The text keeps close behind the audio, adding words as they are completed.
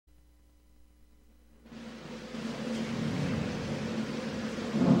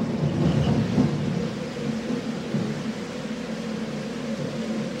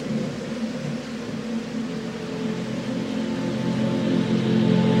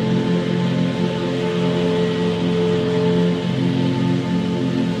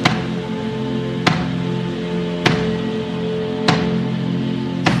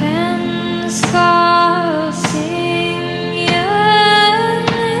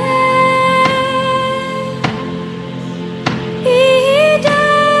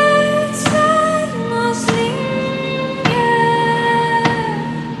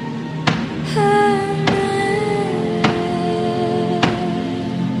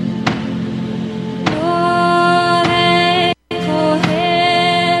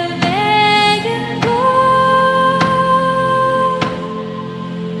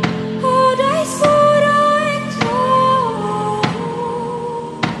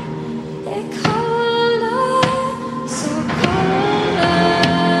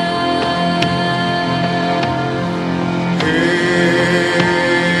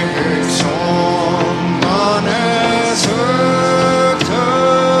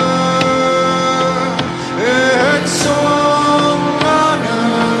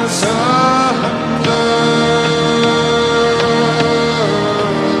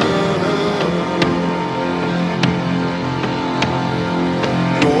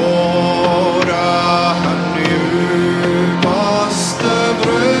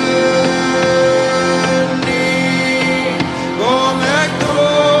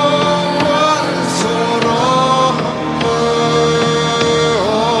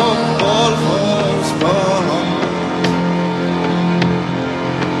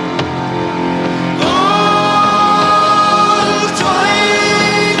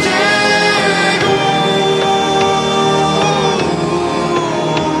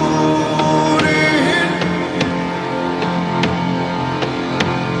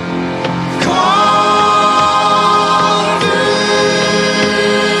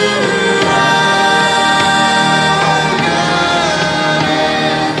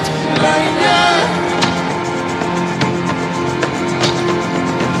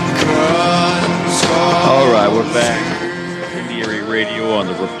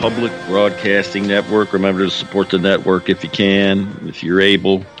Public Broadcasting Network. Remember to support the network if you can, if you're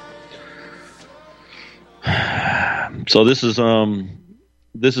able. So this is on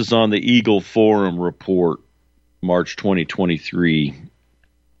the Eagle Forum report, March 2023.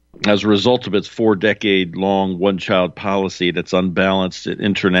 As a result of its 4-decade-long one-child policy that's unbalanced in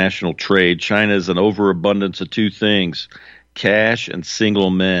international trade, China has an overabundance of two things: cash and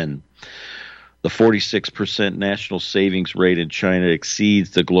single men. The 46% national savings rate in China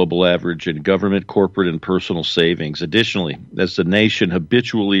exceeds the global average in government, corporate, and personal savings. Additionally, as the nation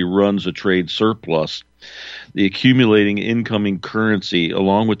habitually runs a trade surplus, the accumulating incoming currency,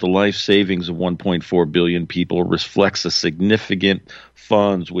 along with the life savings of 1.4 billion people, reflects a significant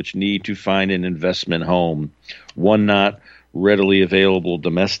funds which need to find an investment home, one not readily available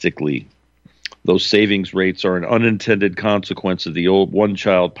domestically. Those savings rates are an unintended consequence of the old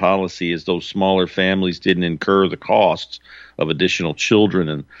one-child policy, as those smaller families didn't incur the costs of additional children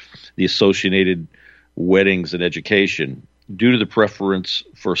and the associated weddings and education. Due to the preference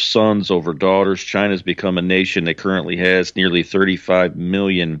for sons over daughters, China has become a nation that currently has nearly 35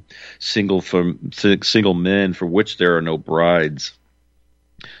 million single men for which there are no brides.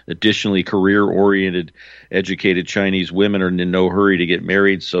 Additionally, career-oriented, educated Chinese women are in no hurry to get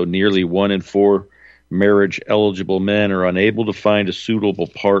married, so nearly 1 in 4 marriage-eligible men are unable to find a suitable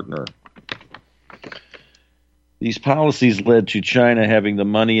partner. These policies led to China having the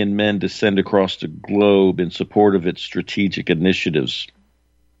money and men to send across the globe in support of its strategic initiatives.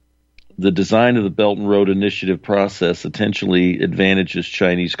 The design of the Belt and Road Initiative process intentionally advantages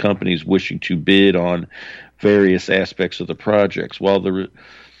Chinese companies wishing to bid on various aspects of the projects. While the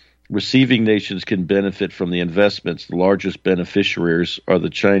receiving nations can benefit from the investments, the largest beneficiaries are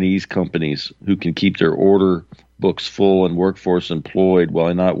the Chinese companies, who can keep their order books full and workforce employed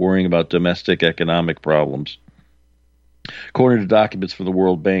while not worrying about domestic economic problems. According to documents from the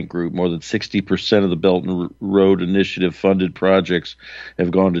World Bank Group, more than 60% of the Belt and Road Initiative funded projects have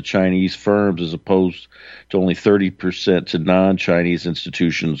gone to Chinese firms, as opposed to only 30% to non-Chinese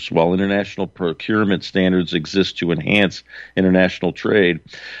institutions. While international procurement standards exist to enhance international trade,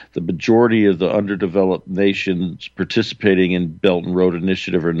 the majority of the underdeveloped nations participating in Belt and Road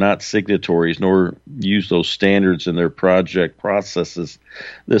Initiative are not signatories nor use those standards in their project processes.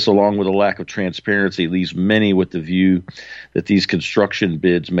 This, along with a lack of transparency, leaves many with the view that these construction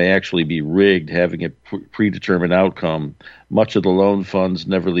bids may actually be rigged, having a predetermined outcome. Much of the loan funds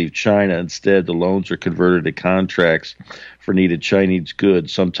never leave China. Instead, the loans are converted to contracts for needed Chinese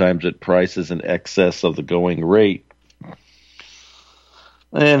goods, sometimes at prices in excess of the going rate.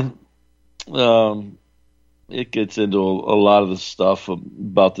 And it gets into a lot of the stuff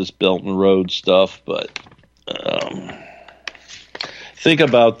about this Belt and Road stuff, but think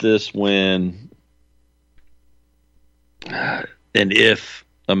about this when and if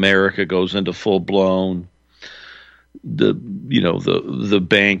America goes into full-blown, the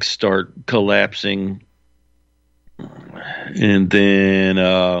banks start collapsing, and then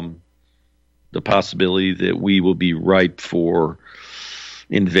the possibility that we will be ripe for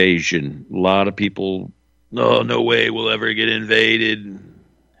invasion. A lot of people, no way we'll ever get invaded.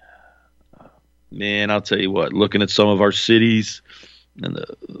 Man, I'll tell you what, looking at some of our cities and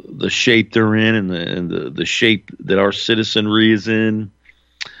the shape they're in, and the shape that our citizenry is in,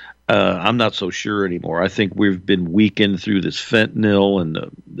 I'm not so sure anymore. I think we've been weakened through this fentanyl and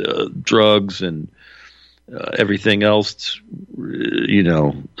the drugs and everything else. It's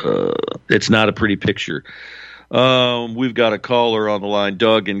not a pretty picture. We've got a caller on the line,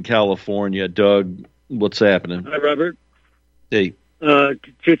 Doug in California. Doug, what's happening? Hi, Robert. Hey.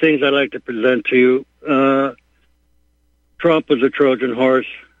 Two things I'd like to present to you. Trump was a Trojan horse.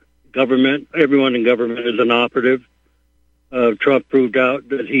 Government, everyone in government is an operative. Trump proved out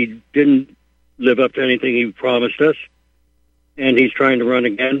that he didn't live up to anything he promised us, and he's trying to run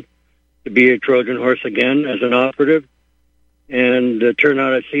again to be a Trojan horse again as an operative. And the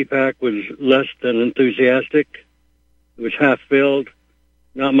turnout at CPAC was less than enthusiastic. It was half-filled,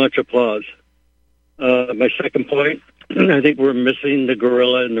 not much applause. My second point, I think we're missing the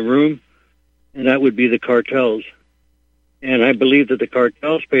gorilla in the room, and that would be the cartels. And I believe that the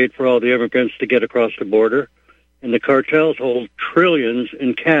cartels paid for all the immigrants to get across the border, and the cartels hold trillions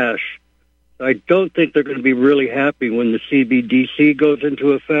in cash. I don't think they're going to be really happy when the CBDC goes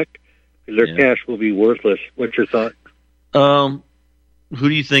into effect, because their cash will be worthless. What's your thought? Who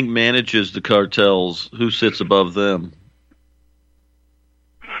do you think manages the cartels? Who sits above them?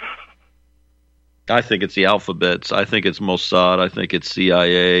 I think it's the alphabets. I think it's Mossad. I think it's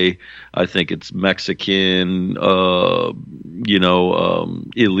CIA. I think it's Mexican,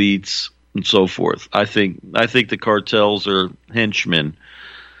 elites and so forth. I think the cartels are henchmen.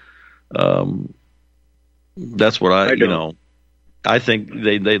 That's what I think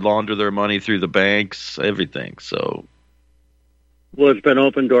they launder their money through the banks, everything. So, well, it's been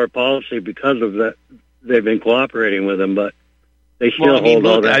open door policy because of that. They've been cooperating with them, but they still hold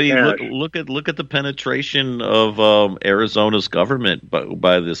all that cash. Look at the penetration of Arizona's government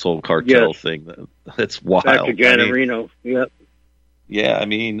by this whole cartel thing. That's wild. Back to Janet Reno. Yep. Yeah,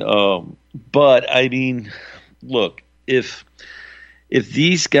 but look, if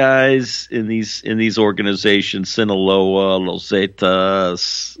these guys in these organizations, Sinaloa, Los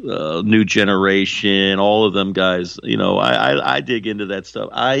Zetas, New Generation, all of them guys, I dig into that stuff.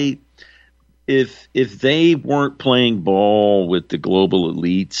 If they weren't playing ball with the global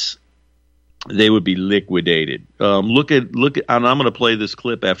elites, they would be liquidated. Look at, and I'm going to play this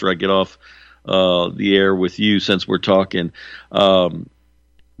clip after I get off the air with you, since we're talking.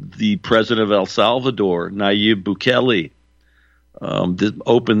 The president of El Salvador, Nayib Bukele,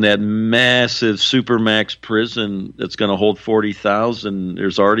 opened that massive supermax prison that's going to hold 40,000.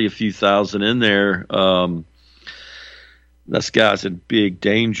 There's already a few thousand in there. This guy's in big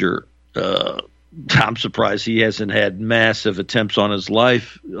danger. I'm surprised he hasn't had massive attempts on his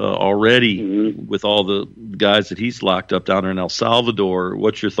life already with all the guys that he's locked up down there in El Salvador.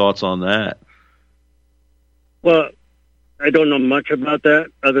 What's your thoughts on that? Well, I don't know much about that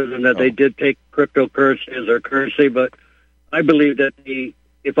other than that they did take cryptocurrency as their currency, but I believe that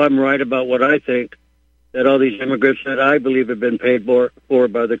if I'm right about what I think, that all these immigrants that I believe have been paid for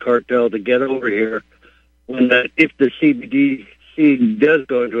by the cartel to get over here, when that if the CBDC does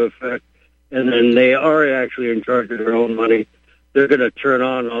go into effect, and then they are actually in charge of their own money, they're going to turn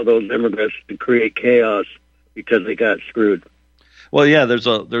on all those immigrants to create chaos because they got screwed. Well, yeah, there's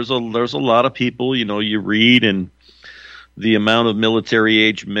a lot of people, you read, and the amount of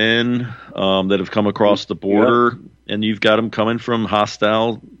military-age men that have come across the border, and you've got them coming from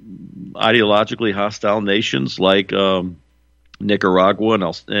ideologically hostile nations like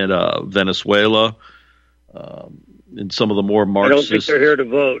Nicaragua and Venezuela, and some of the more Marxist. I don't think they're here to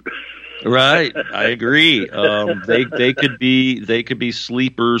vote. Right, I agree. They could be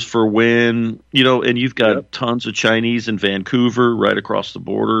sleepers for when, and you've got tons of Chinese in Vancouver, right across the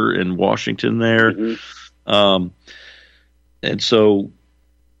border in Washington there. And so,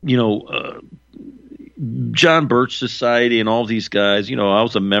 John Birch Society and all these guys, I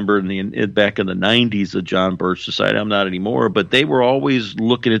was a member back in the 90s of John Birch Society. I'm not anymore, but they were always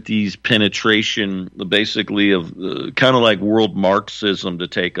looking at these penetration, basically, of kind of like world Marxism to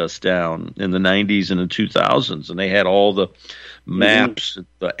take us down in the 90s and the 2000s. And they had all the maps,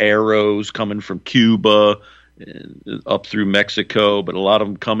 the arrows coming from Cuba up through Mexico, but a lot of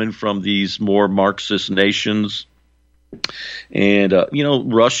them coming from these more Marxist nations. And,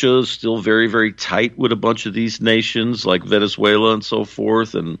 Russia is still very, very tight with a bunch of these nations like Venezuela and so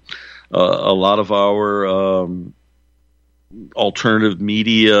forth. And a lot of our alternative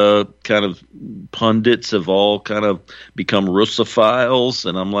media kind of pundits have all kind of become Russophiles.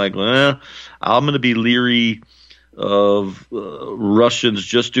 And I'm like, I'm going to be leery of Russians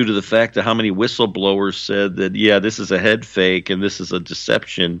just due to the fact of how many whistleblowers said that, this is a head fake and this is a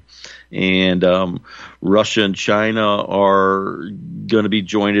deception. And Russia and China are going to be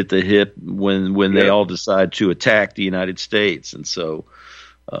joined at the hip when they all decide to attack the United States. And so,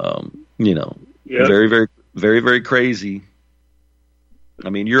 very, very, very, very crazy. I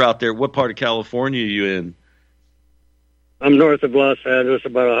mean, you're out there. What part of California are you in? I'm north of Los Angeles,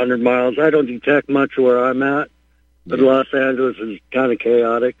 about 100 miles. I don't detect much where I'm at, but Los Angeles is kind of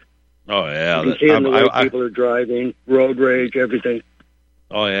chaotic. Oh, yeah. You can see in the way people are driving, road rage, everything.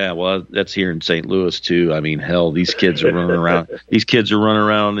 Oh yeah, well that's here in St. Louis too. I mean, hell, these kids are running around. These kids are running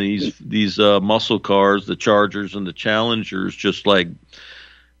around in these muscle cars, the Chargers and the Challengers, just flooring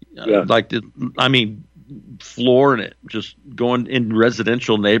it, just going in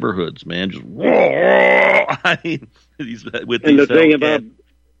residential neighborhoods, man. Just I mean, the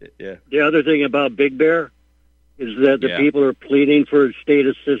other thing about Big Bear is that the people are pleading for state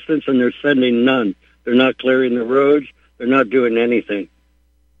assistance and they're sending none. They're not clearing the roads. They're not doing anything.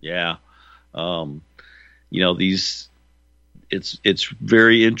 Yeah. It's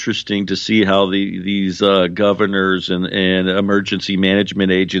very interesting to see how these governors and emergency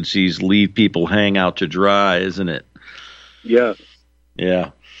management agencies leave people hang out to dry, isn't it? Yeah.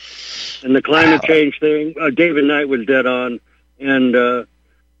 Yeah. And the climate change thing, David Knight was dead on. And the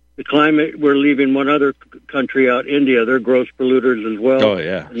climate, we're leaving one other country out, India. They're gross polluters as well. Oh,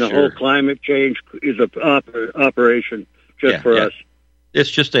 yeah. And the whole climate change is an operation just for us. It's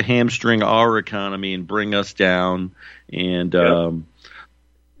just to hamstring our economy and bring us down. And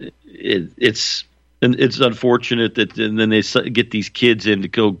it's And it's unfortunate that and then they get these kids in to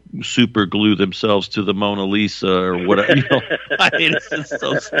go super glue themselves to the Mona Lisa or whatever. I mean, it's just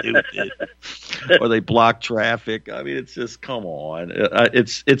so stupid. Or they block traffic. I mean, it's just, come on.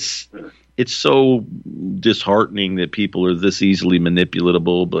 It's so disheartening that people are this easily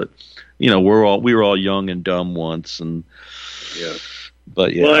manipulatable. But we were all young and dumb once, and yeah.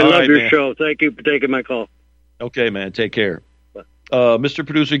 But yeah. Well, I love your show. Thank you for taking my call. Okay, man. Take care. Mr.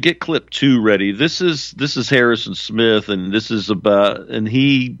 Producer, get clip 2 ready. This is Harrison Smith, and this is and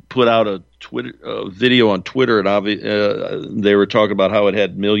he put out a video on Twitter, and they were talking about how it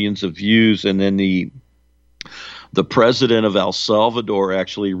had millions of views, and then the president of El Salvador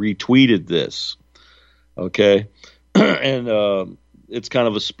actually retweeted this. Okay, and it's kind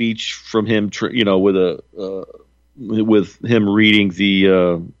of a speech from him, with him reading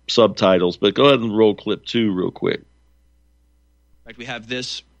the subtitles. But go ahead and roll clip 2 real quick. We have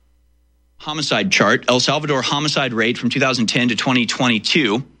this homicide chart, El Salvador homicide rate from 2010 to 2022.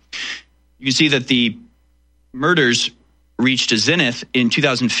 You can see that the murders reached a zenith in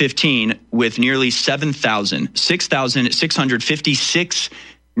 2015 with nearly 6,656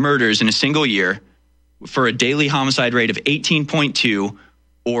 murders in a single year for a daily homicide rate of 18.2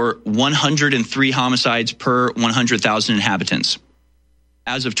 or 103 homicides per 100,000 inhabitants.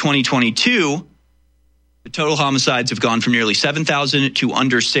 As of 2022, the total homicides have gone from nearly 7,000 to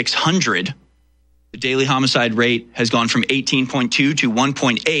under 600. The daily homicide rate has gone from 18.2 to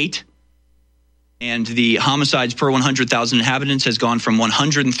 1.8. And the homicides per 100,000 inhabitants has gone from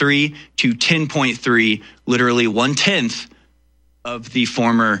 103 to 10.3, literally 1/10 of the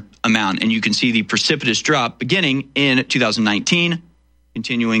former amount. And you can see the precipitous drop beginning in 2019,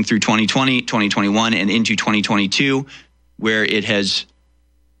 continuing through 2020, 2021, and into 2022, where it has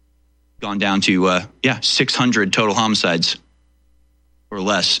gone down to 600 total homicides or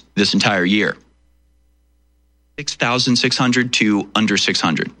less this entire year. 6,600 to under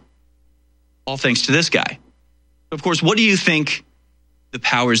 600. All thanks to this guy. Of course, what do you think the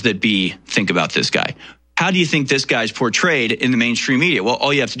powers that be think about this guy? How do you think this guy's portrayed in the mainstream media? Well,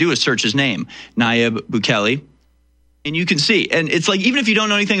 all you have to do is search his name, Nayib Bukele, and you can see. And it's like, even if you don't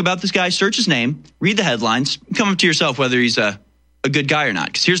know anything about this guy, search his name, read the headlines, come up to yourself whether he's a good guy or not.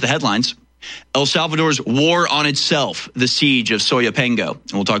 Because here's the headlines. El Salvador's war on itself, the siege of Soyapango.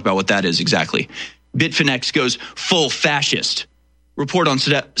 And we'll talk about what that is exactly. Bitfinex goes full fascist. Report on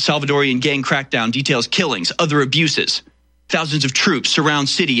Salvadorian gang crackdown details killings, other abuses. Thousands of troops surround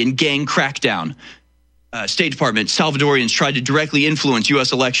city in gang crackdown. State Department, Salvadorians tried to directly influence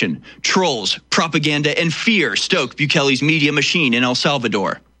U.S. election. Trolls, propaganda, and fear stoke Bukele's media machine in El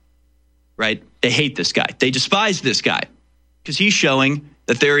Salvador. Right? They hate this guy. They despise this guy because he's showing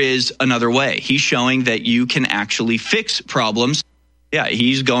that there is another way. He's showing that you can actually fix problems. Yeah,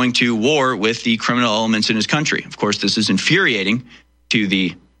 he's going to war with the criminal elements in his country. Of course, this is infuriating to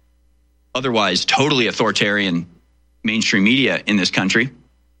the otherwise totally authoritarian mainstream media in this country.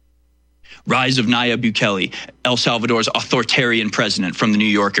 Rise of Nayib Bukele, El Salvador's authoritarian president, from the New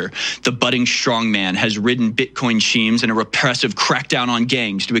Yorker. The budding strongman has ridden Bitcoin schemes and a repressive crackdown on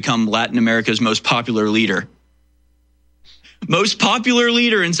gangs to become Latin America's most popular leader. Most popular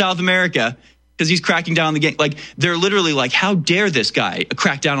leader in South America because he's cracking down on the gang. Like, they're literally like, how dare this guy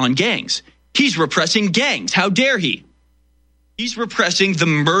crack down on gangs? He's repressing gangs. How dare he? He's repressing the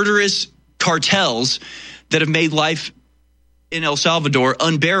murderous cartels that have made life in El Salvador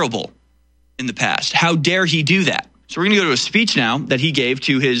unbearable in the past. How dare he do that? So we're going to go to a speech now that he gave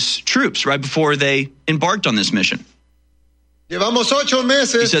to his troops right before they embarked on this mission. He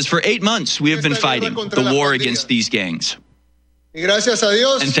says, for 8 months, we have been fighting the war against these gangs.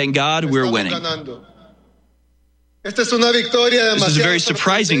 And thank God we're winning. This is a very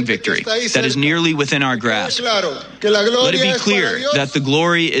surprising victory that is nearly within our grasp. Let it be clear that the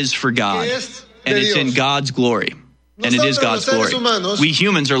glory is for God, and it's in God's glory. And it is God's glory. We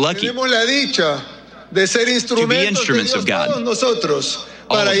humans are lucky to be instruments of God, all of us,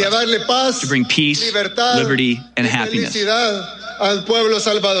 to bring peace, liberty, and happiness to the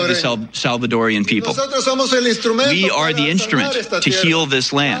Salvadorian people. We are the instrument to heal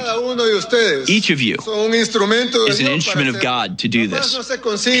this land. Each of you is an instrument of God to do this.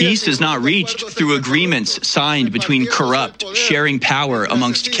 Peace is not reached through agreements signed between corrupt, sharing power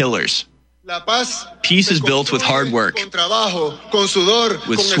amongst killers. Peace is built with hard work, with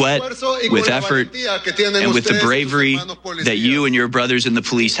sweat, with effort, and with the bravery that you and your brothers in the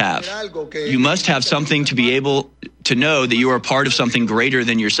police have. You must have something to be able to know that you are part of something greater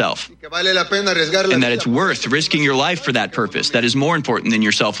than yourself, and that it's worth risking your life for that purpose that is more important than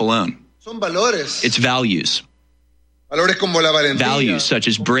yourself alone. It's values. Values such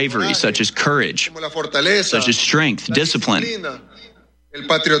as bravery, such as courage, such as strength, discipline,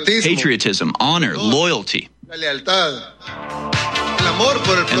 patriotism, honor, loyalty, and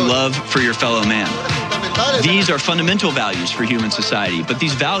love for your fellow man. These are fundamental values for human society, but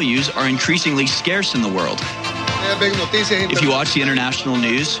these values are increasingly scarce in the world. If you watch the international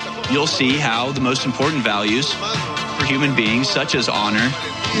news, you'll see how the most important values for human beings, such as honor,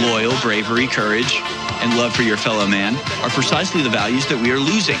 loyal, bravery, courage, and love for your fellow man, are precisely the values that we are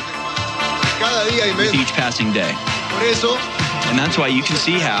losing with each passing day. And that's why you can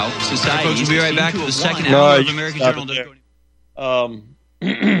see how society... Folks, we'll be right back with the second hour of American Journal.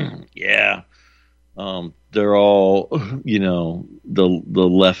 Yeah. They're all, the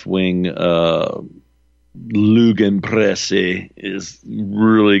left-wing Lügenpresse is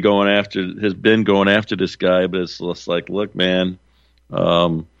really has been going after this guy, but it's just like, look, man,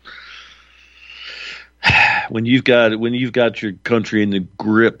 when you've got your country in the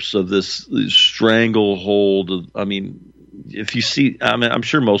grips of this stranglehold, if you see, I'm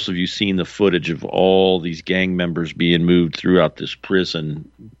sure most of you seen the footage of all these gang members being moved throughout this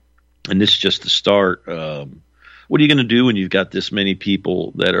prison, and this is just the start. What are you going to do when you've got this many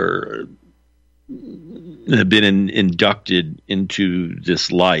people that have been inducted into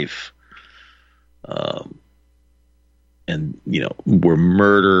this life, and where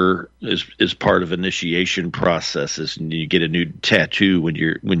murder is part of initiation processes, and you get a new tattoo when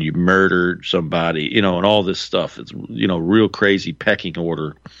you murder somebody, and all this stuff. It's real crazy pecking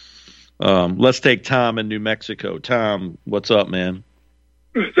order. Let's take Tom in New Mexico. Tom, what's up, man?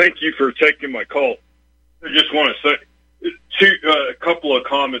 Thank you for taking my call. I just want to say a couple of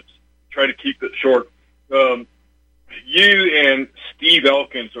comments. Try to keep it short. You and Steve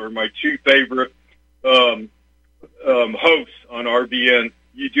Elkins are my two favorite hosts on RBN.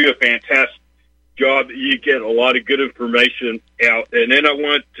 You do a fantastic job. You get a lot of good information out. And then I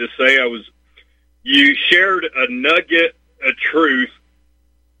want to say you shared a nugget of truth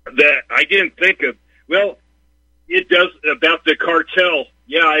that I didn't think of. Well, it does about the cartel.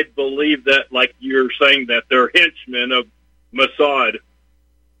 Yeah, I believe that, like you're saying, that they're henchmen of Mossad.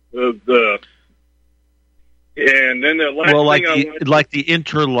 And then the last the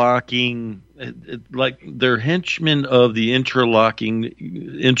interlocking, like they're henchmen of the interlocking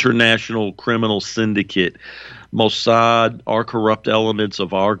international criminal syndicate, Mossad, are corrupt elements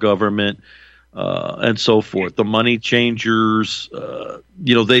of our government, and so forth. The money changers,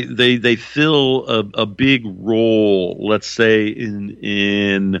 they fill a big role, let's say,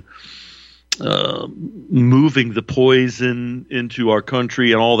 in moving the poison into our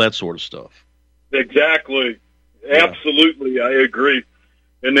country and all that sort of stuff. Exactly. Yeah. Absolutely. I agree.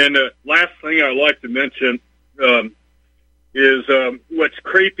 And then the last thing I'd like to mention is what's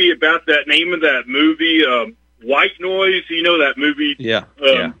creepy about that name of that movie, White Noise. You know that movie? Yeah.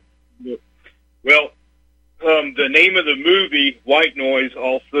 Well, the name of the movie, White Noise,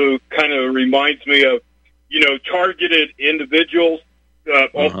 also kind of reminds me of, targeted individuals.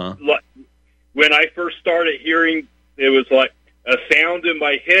 When I first started hearing, it was like a sound in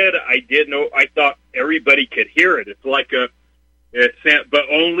my head. I thought everybody could hear it. It's like but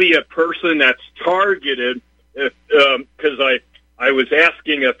only a person that's targeted. Because I was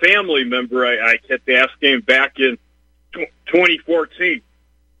asking a family member, I kept asking back in 2014,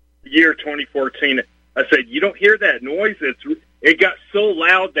 year 2014. I said, "You don't hear that noise? It got so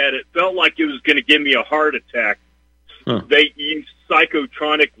loud that it felt like it was going to give me a heart attack." Huh. They use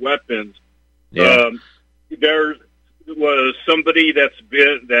psychotronic weapons. Yeah. There was somebody that's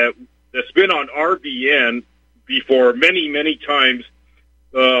been on RBN before many times.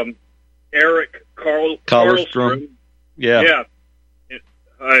 Eric Karlstrom. Yeah.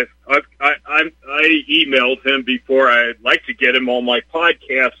 I emailed him before. I'd like to get him on my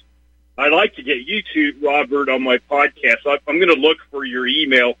podcast. I'd like to get you too, Robert, on my podcast. I'm going to look for your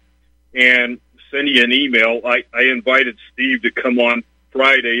email and send you an email. I invited Steve to come on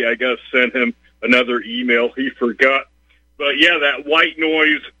Friday. I got to send him another email. He forgot. But yeah, that white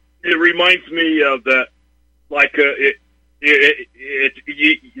noise, it reminds me of that, like a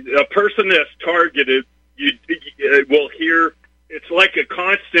person that's targeted, you will hear, it's like a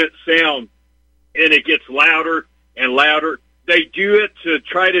constant sound, and it gets louder and louder. They do it to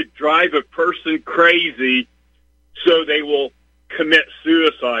try to drive a person crazy so they will commit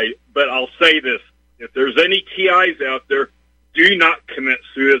suicide. But I'll say this, if there's any TIs out there, do not commit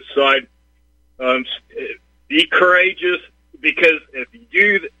suicide. Be courageous, because if you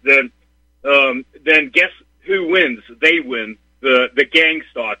do, then guess who wins? They win. The gang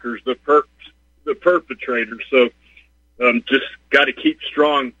stalkers, the perpetrators. So just got to keep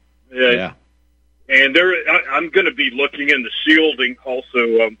strong. Yeah. And I'm going to be looking into shielding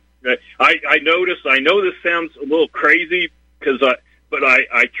also. I noticed. I know this sounds a little crazy but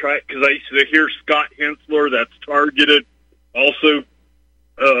I try because I used to hear Scott Hensler that's targeted. Also,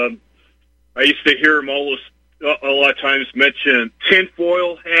 I used to hear him a lot of times mention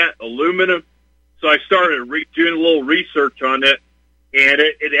tinfoil hat, aluminum. So I started doing a little research on it, and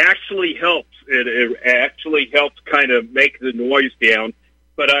it actually helps. It actually helps kind of make the noise down.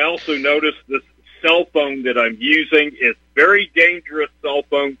 But I also noticed this cell phone that I'm using is very dangerous cell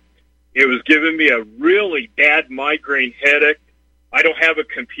phone. It was giving me a really bad migraine headache. I don't have a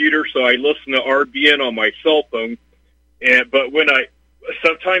computer, so I listen to RBN on my cell phone. But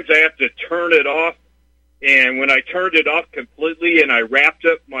sometimes I have to turn it off. And when I turned it off completely and I wrapped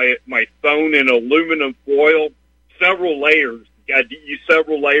up my phone in aluminum foil, several layers, I used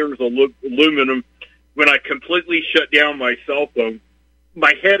several layers of aluminum. When I completely shut down my cell phone,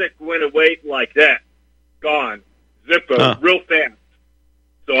 my headache went away like that. Gone. Zippo, real fast.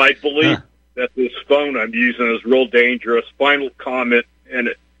 So I believe that this phone I'm using is real dangerous. Final comment,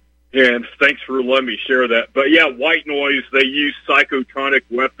 and thanks for letting me share that. But yeah, white noise, they use psychotronic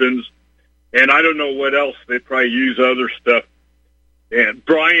weapons, and I don't know what else. They probably use other stuff. And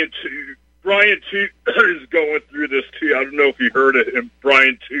Brian too is going through this too. I don't know if you heard it, and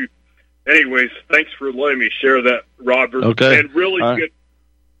Brian too. Anyways, thanks for letting me share that, Robert. Okay. And really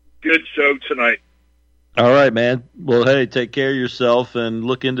good show tonight. All right, man. Well, hey, take care of yourself and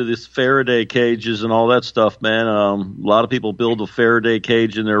look into this Faraday cages and all that stuff, man. A lot of people build a Faraday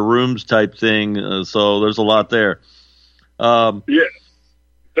cage in their rooms type thing, so there's a lot there. Yeah.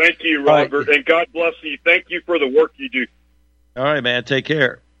 Thank you, Robert, and God bless you. Thank you for the work you do. All right, man. Take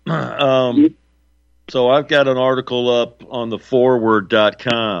care. So I've got an article up on the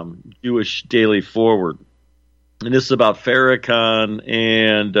forward.com, Jewish Daily Forward, and this is about Farrakhan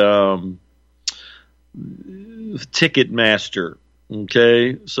and Ticketmaster.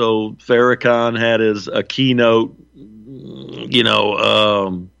 Okay, so Farrakhan had a keynote,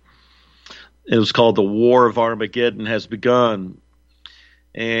 it was called "The War of Armageddon Has Begun,"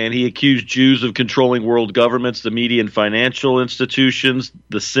 and he accused Jews of controlling world governments, the media and financial institutions.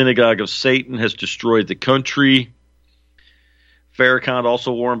 The synagogue of Satan has destroyed the country. Farrakhan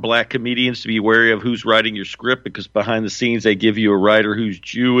also warned black comedians to be wary of who's writing your script because behind the scenes they give you a writer who's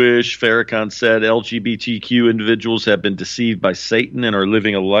Jewish. Farrakhan said LGBTQ individuals have been deceived by Satan and are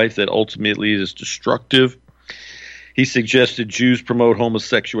living a life that ultimately is destructive. He suggested Jews promote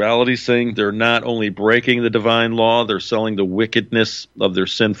homosexuality, saying they're not only breaking the divine law, they're selling the wickedness of their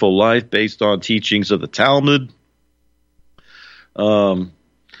sinful life based on teachings of the Talmud. Let's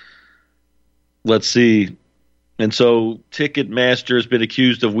see. And so Ticketmaster has been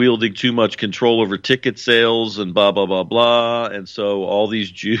accused of wielding too much control over ticket sales and blah, blah, blah, blah. And so all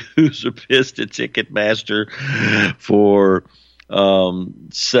these Jews are pissed at Ticketmaster for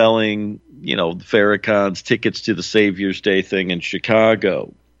selling, Farrakhan's tickets to the Savior's Day thing in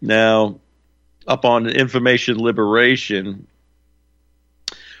Chicago. Now, up on Information Liberation,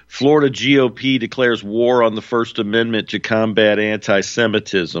 Florida GOP declares war on the First Amendment to combat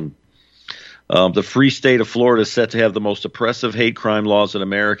anti-Semitism. The free state of Florida is set to have the most oppressive hate crime laws in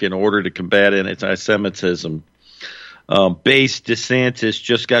America in order to combat anti-Semitism. Base DeSantis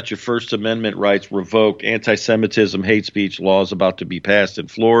just got your First Amendment rights revoked. Anti-Semitism hate speech laws about to be passed in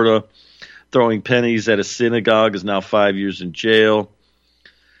Florida. Throwing pennies at a synagogue is now 5 years in jail.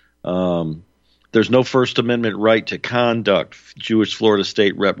 There's no First Amendment right to conduct, Jewish Florida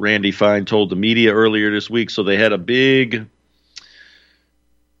State Rep Randy Fine told the media earlier this week. So they had a big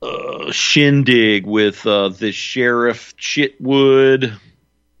shindig with the Sheriff Chitwood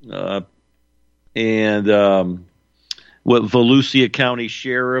and Volusia County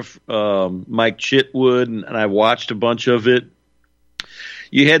Sheriff Mike Chitwood, and I watched a bunch of it.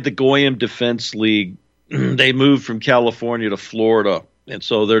 You had the Goyim Defense League. They moved from California to Florida, and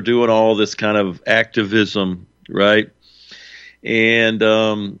so they're doing all this kind of activism, right? And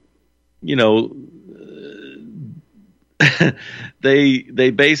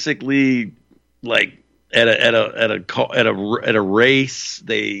they basically, like, at a race,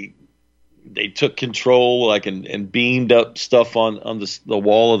 they took control, like, and beamed up stuff on the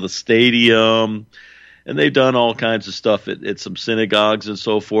wall of the stadium, and they've done all kinds of stuff at some synagogues and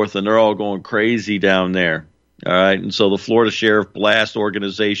so forth, and they're all going crazy down there. All right, and so the Florida Sheriff Blast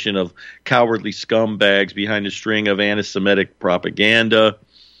organization of cowardly scumbags behind a string of anti-Semitic propaganda.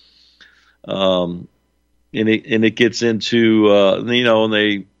 And it gets into and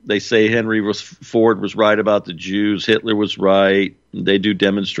they say Henry Ford was right about the Jews, Hitler was right. They do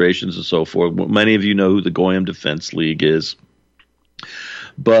demonstrations and so forth. Many of you know who the Goyim Defense League is,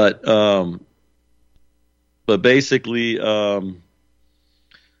 but But basically,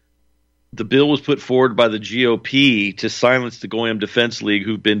 the bill was put forward by the GOP to silence the Goyim Defense League,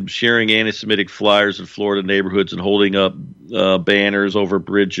 who've been sharing anti-Semitic flyers in Florida neighborhoods and holding up banners over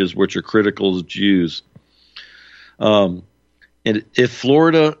bridges which are critical of Jews. And if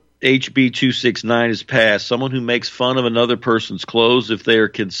Florida HB 269 is passed, someone who makes fun of another person's clothes, if they are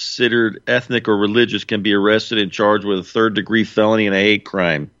considered ethnic or religious, can be arrested and charged with a third-degree felony and a hate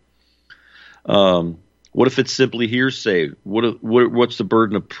crime. What if it's simply hearsay? What's the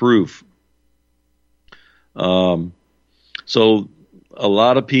burden of proof? So a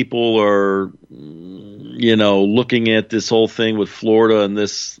lot of people are, looking at this whole thing with Florida and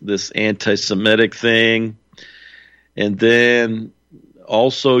this anti-Semitic thing. And then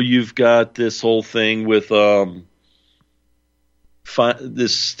also you've got this whole thing with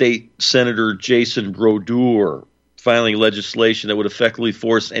this state senator Jason Brodeur filing legislation that would effectively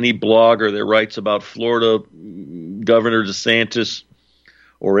force any blogger that writes about Florida Governor DeSantis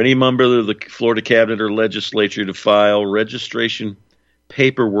or any member of the Florida cabinet or legislature to file registration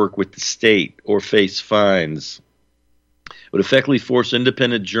paperwork with the state or face fines. It would effectively force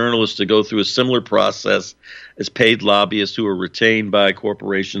independent journalists to go through a similar process as paid lobbyists who are retained by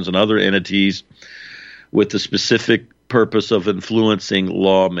corporations and other entities with the specific purpose of influencing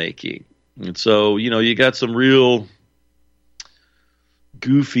lawmaking. And so, you got some real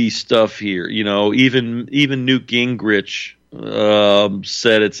goofy stuff here. Even Newt Gingrich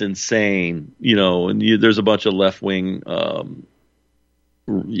said it's insane, and there's a bunch of left-wing,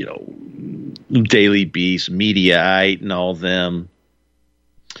 Daily Beast, Mediaite, and all them.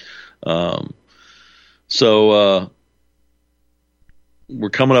 So we're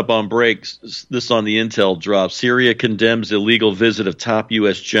coming up on breaks. This on the Intel drop. Syria condemns illegal visit of top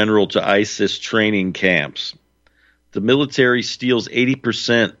U.S. general to ISIS training camps. The military steals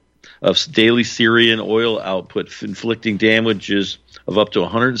 80% of daily Syrian oil output, inflicting damages of up to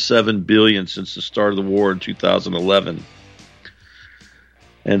 $107 billion since the start of the war in 2011.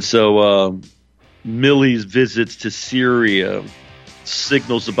 And so Milley's visits to Syria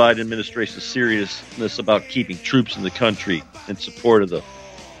signals the Biden administration's seriousness about keeping troops in the country in support of the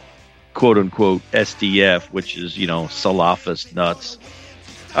quote-unquote SDF, which is, Salafist nuts.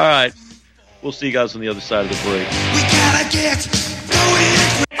 All right. We'll see you guys on the other side of the break. We gotta get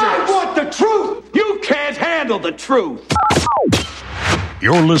going. I want the truth. You can't handle the truth.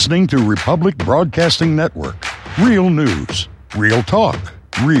 You're listening to Republic Broadcasting Network. Real news, real talk,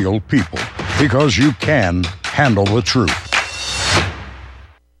 real people. Because you can handle the truth.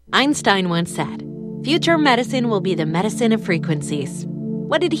 Einstein once said, "Future medicine will be the medicine of frequencies."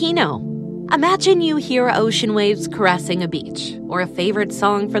 What did he know? Imagine you hear ocean waves caressing a beach, or a favorite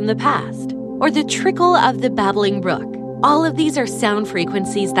song from the past, or the trickle of the babbling brook. All of these are sound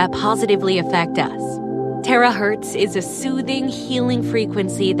frequencies that positively affect us. Terahertz is a soothing, healing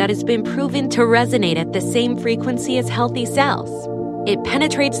frequency that has been proven to resonate at the same frequency as healthy cells. It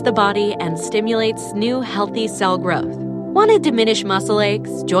penetrates the body and stimulates new, healthy cell growth. Want to diminish muscle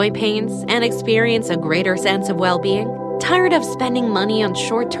aches, joint pains, and experience a greater sense of well-being? Tired of spending money on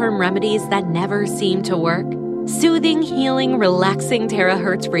short-term remedies that never seem to work? Soothing, healing, relaxing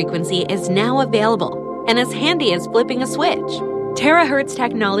terahertz frequency is now available and as handy as flipping a switch. Terahertz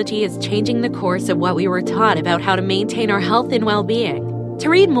technology is changing the course of what we were taught about how to maintain our health and well-being. To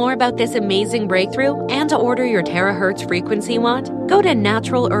read more about this amazing breakthrough and to order your terahertz frequency wand, go to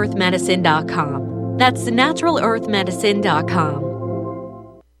NaturalEarthMedicine.com. That's NaturalEarthMedicine.com.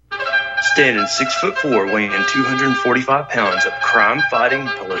 Standing 6'4", weighing 245 pounds of crime-fighting,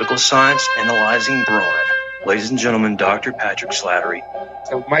 political science analyzing brawn. Ladies and gentlemen, Dr. Patrick Slattery.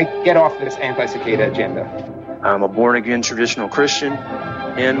 So, Mike, get off this anti-cicada agenda. I'm a born-again traditional Christian,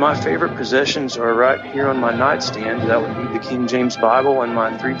 and my favorite possessions are right here on my nightstand. That would be the King James Bible and my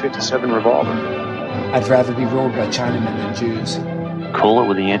 .357 revolver. I'd rather be ruled by Chinamen than Jews. Cool it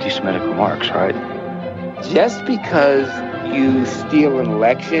with the anti-Semitic remarks, right? Just because you steal an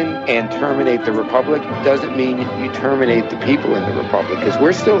election and terminate the Republic doesn't mean you terminate the people in the Republic, because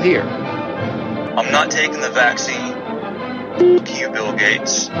we're still here. I'm not taking the vaccine. F*** you, Bill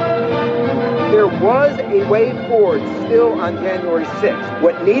Gates. There was a way forward still on January 6th.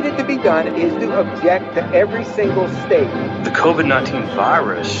 What needed to be done is to object to every single state. The COVID-19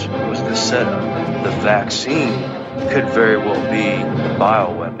 virus was the setup. The vaccine could very well be the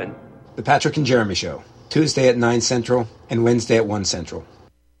bioweapon. The Patrick and Jeremy Show, Tuesday at 9 Central and Wednesday at 1 Central.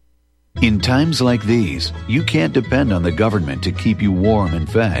 In times like these, you can't depend on the government to keep you warm and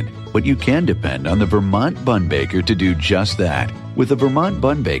fed, but you can depend on the Vermont Bun Baker to do just that. With the Vermont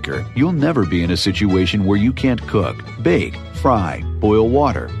Bun Baker, you'll never be in a situation where you can't cook, bake,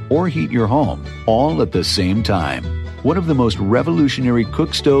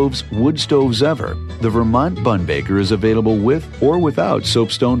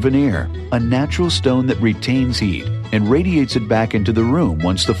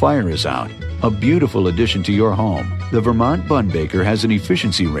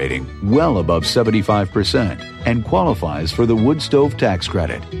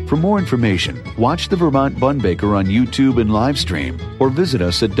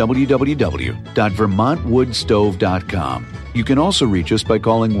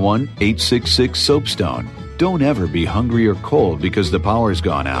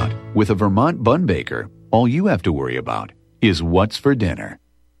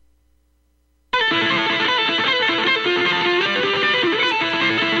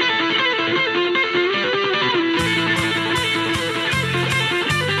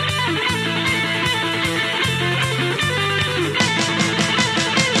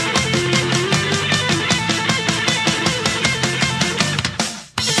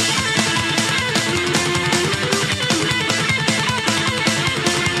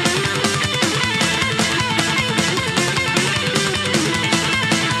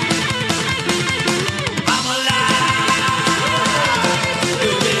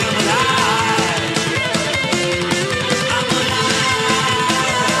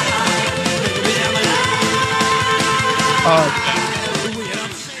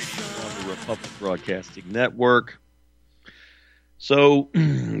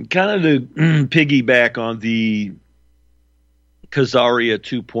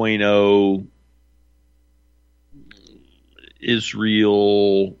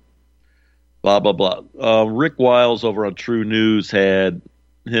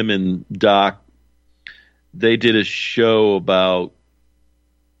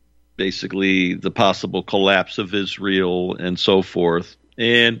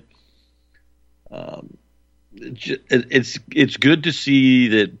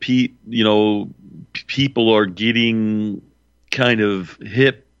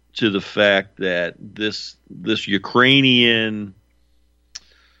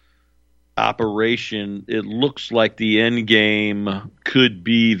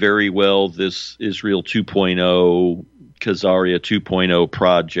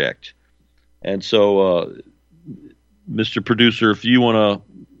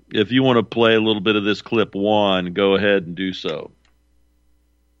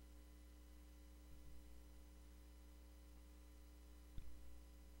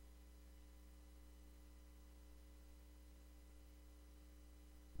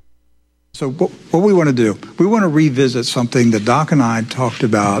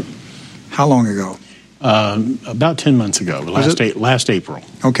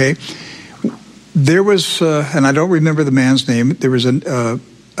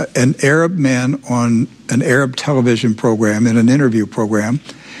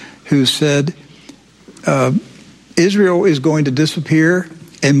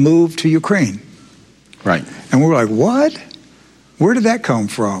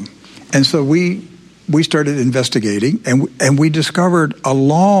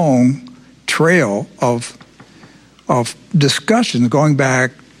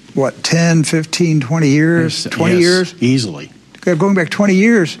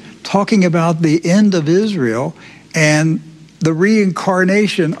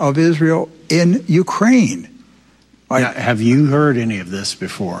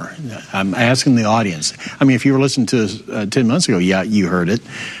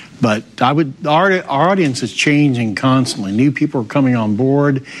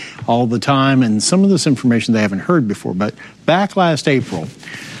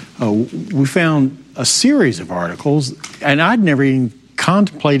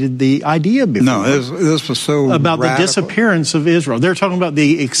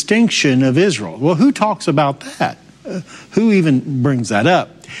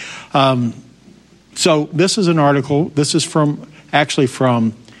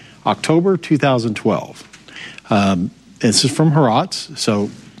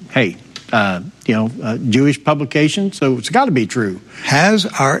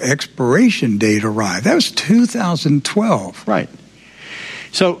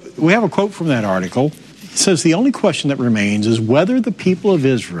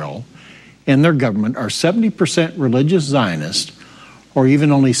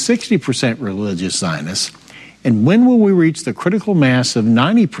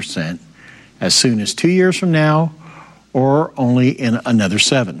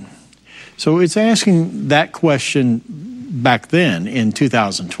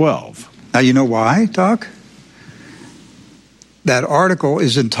 that article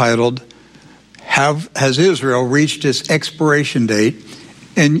is entitled, Has Israel Reached Its Expiration Date?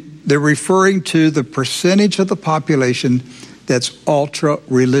 And they're referring to the percentage of the population that's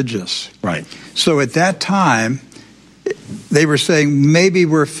ultra-religious. Right. So at that time, they were saying maybe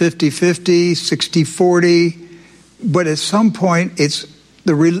we're 50-50, 60-40, but at some point it's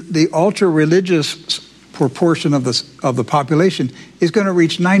the ultra-religious proportion of the population is going to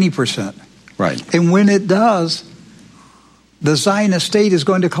reach 90%. Right. And when it does, the Zionist state is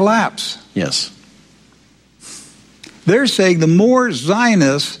going to collapse. Yes. They're saying the more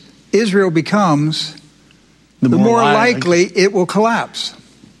Zionist Israel becomes, the more likely it will collapse.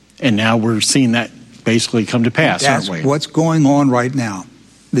 And now we're seeing that basically come to pass, aren't we? That's what's going on right now.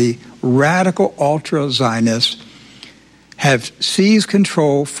 The radical ultra-Zionists have seized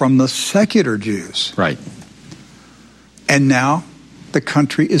control from the secular Jews. Right. And now the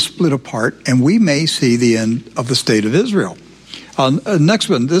country is split apart, and we may see the end of the state of Israel. Next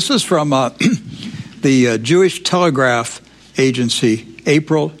one. This is from the Jewish Telegraph Agency,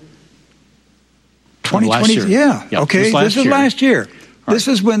 April 2020. Yeah. Okay. This is last year. This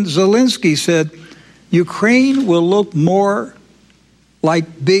is when Zelensky said Ukraine will look more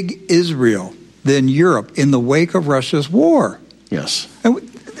like big Israel than Europe in the wake of Russia's war. Yes. And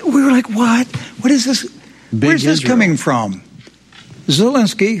we were like, what? What is this? Where's this coming from?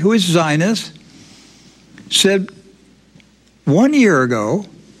 Zelensky, who is Zionist, said 1 year ago,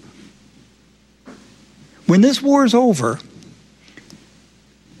 when this war is over,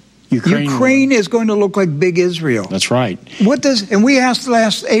 Ukraine is going to look like big Israel. That's right. And we asked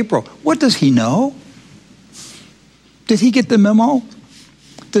last April, what does he know? Did he get the memo?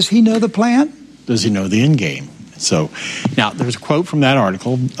 Does he know the plan? Does he know the end game? So now there's a quote from that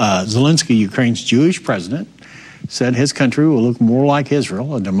article. Zelensky, Ukraine's Jewish president, said his country will look more like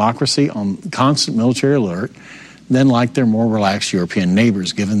Israel, a democracy on constant military alert, than like their more relaxed European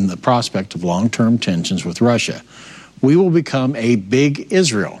neighbors, given the prospect of long-term tensions with Russia. We will become a big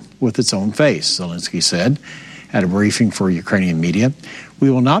Israel with its own face, Zelensky said at a briefing for Ukrainian media. We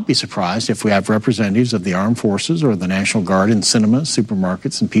will not be surprised if we have representatives of the armed forces or the National Guard in cinemas,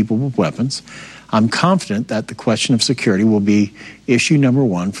 supermarkets, and people with weapons. I'm confident that the question of security will be issue number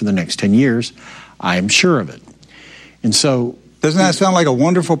one for the next 10 years. I am sure of it. And so... Doesn't that sound like a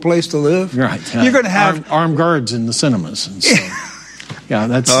wonderful place to live? Right. You're going to have... Armed guards in the cinemas. And so, yeah,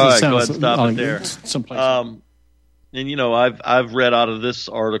 that's... All right, sounds go ahead and stop it there. Someplace. And, you know, I've read out of this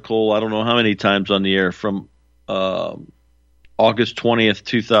article, I don't know how many times on the air, from August 20th,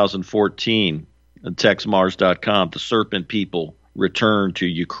 2014, at TexMars.com, the Serpent People return to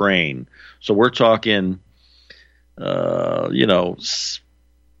Ukraine. So we're talking, 9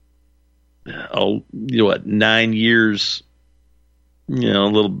 years, a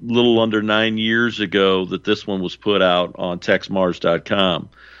little under 9 years ago that this one was put out on TexMars.com.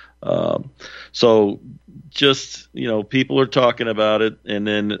 So just, people are talking about it, and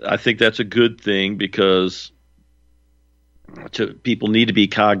then I think that's a good thing because people need to be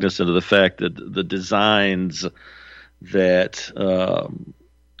cognizant of the fact that the designs that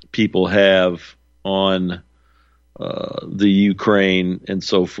people have on the Ukraine and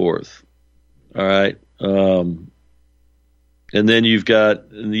so forth. All right. And then you've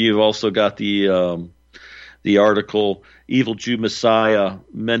also got the article, Evil Jew Messiah,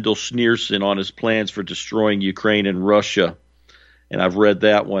 Mendel Schneerson, on his plans for destroying Ukraine and Russia. And I've read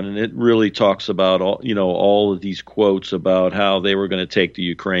that one, and it really talks about all of these quotes about how they were going to take the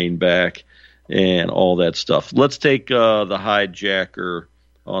Ukraine back and all that stuff. Let's take the hijacker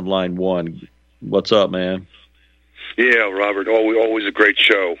on line one. What's up, man? Yeah, Robert, always a great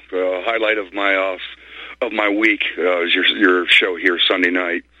show. Highlight of my week is your show here Sunday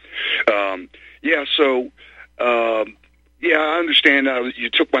night. I understand. You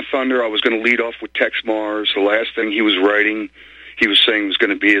took my thunder. I was going to lead off with Tex Mars. The last thing he was writing, he was saying was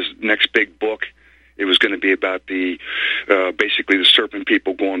going to be his next big book. It was going to be about basically the Serpent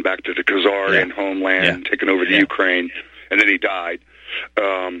People going back to the Khazarian homeland, taking over the Ukraine, and then he died.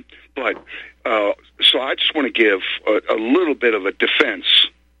 So I just want to give a little bit of a defense,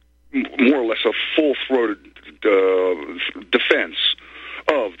 more or less a full-throated defense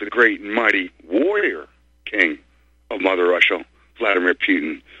of the great and mighty warrior king of Mother Russia, Vladimir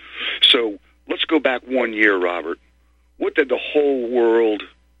Putin. So let's go back 1 year, Robert. What did the whole world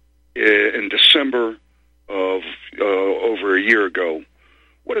in December of over a year ago,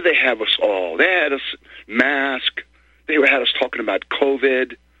 what did they have us all? They had us masked. They had us talking about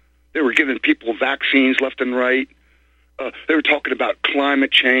COVID. They were giving people vaccines left and right. They were talking about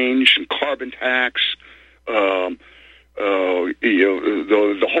climate change and carbon tax, the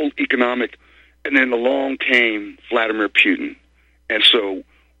whole economic. And then along came Vladimir Putin. And so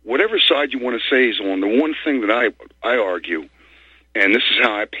whatever side you want to say is on, the one thing that I argue, and this is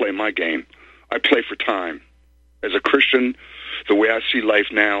how I play my game, I play for time. As a Christian, the way I see life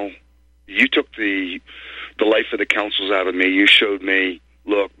now, you took the life of the councils out of me. You showed me,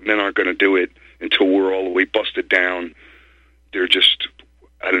 look, men aren't going to do it until we're all the way busted down. They're just,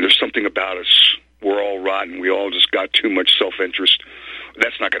 there's something about us. We're all rotten. We all just got too much self-interest.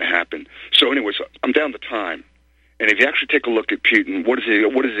 That's not going to happen. So anyways, I'm down to time. And if you actually take a look at Putin, what is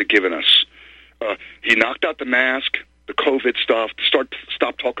it giving us? He knocked out the mask, the COVID stuff.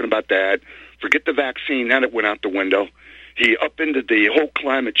 Stop talking about that. Forget the vaccine. Now that went out the window. He upended the whole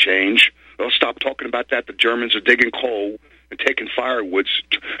climate change. Stop talking about that. The Germans are digging coal and taking firewoods,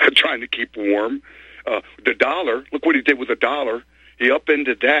 trying to keep warm. The dollar, look what he did with the dollar. He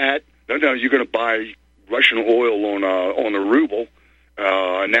upended that. No, you're going to buy Russian oil on the ruble.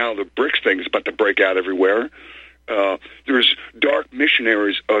 Now the BRICS thing is about to break out everywhere. There's dark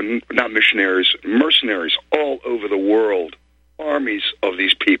mercenaries all over the world, armies of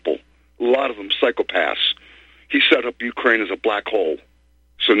these people, a lot of them psychopaths. He set up Ukraine as a black hole.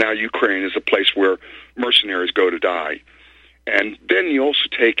 So now Ukraine is a place where mercenaries go to die. And then you also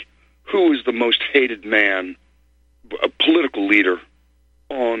take who is the most hated man, a political leader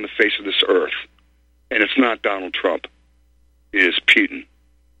on the face of this earth. And it's not Donald Trump. It is Putin.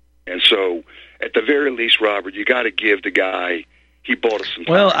 And so, at the very least, Robert, you got to give the guy, he bought us some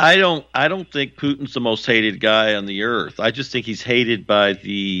time. Well, I don't think Putin's the most hated guy on the earth. I just think he's hated by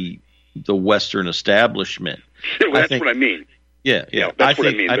the Western establishment. Yeah, well, that's what I mean. Yeah. That's what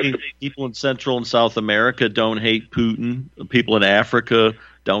I mean. I think people in Central and South America don't hate Putin. People in Africa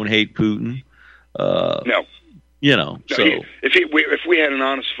don't hate Putin. No. So if we had an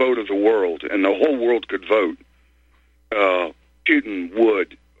honest vote of the world and the whole world could vote, Putin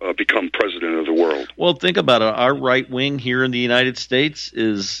would become president of the world. Well, think about it. Our right wing here in the United States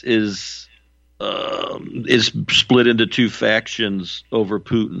is split into two factions over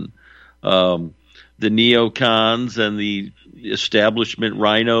Putin. The neocons and the establishment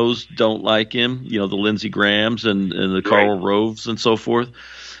rhinos don't like him. The Lindsey Grahams and the Karl Roves and so forth.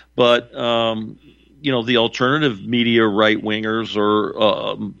 But the alternative media right wingers, or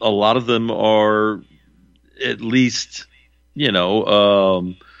a lot of them are at least,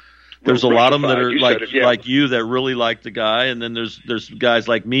 there's a lot of them that are like you that really like the guy, and then there's guys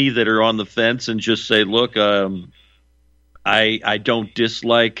like me that are on the fence and just say, look, I don't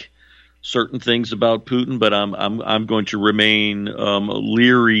dislike certain things about Putin, but I'm going to remain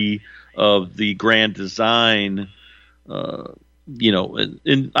leery of the grand design.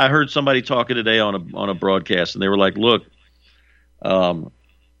 And I heard somebody talking today on a broadcast, and they were like, look,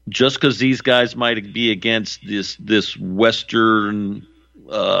 just because these guys might be against this Western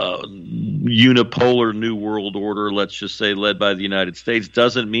unipolar New World Order, let's just say led by the United States,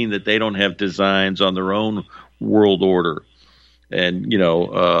 doesn't mean that they don't have designs on their own world order. And,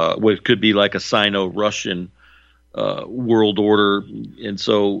 what could be like a Sino-Russian world order. And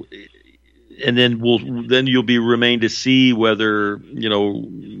so, and then you'll be remain to see whether,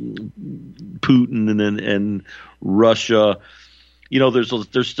 Putin and Russia,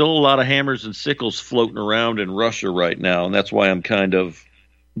 there's still a lot of hammers and sickles floating around in Russia right now. And that's why I'm kind of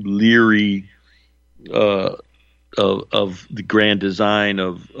leery of the grand design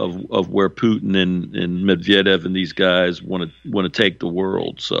of where Putin and Medvedev and these guys want to take the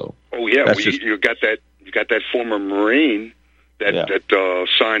world. So, you got that former Marine that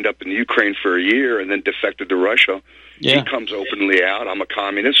signed up in Ukraine for a year and then defected to Russia. Yeah. He comes openly out. I'm a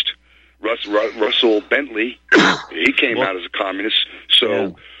communist. Russell Bentley, he came out as a communist.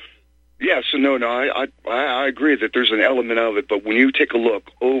 So, I agree that there's an element of it. But when you take a look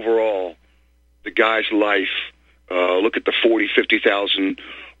overall, the guy's life. Look at the 50,000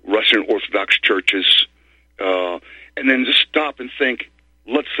 Russian Orthodox churches, and then just stop and think,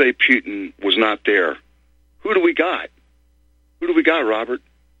 let's say Putin was not there. Who do we got? Robert?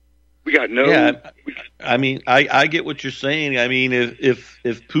 We got no... Yeah, I mean, I get what you're saying. I mean, if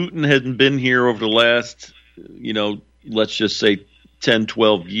Putin hadn't been here over the last, let's just say 10,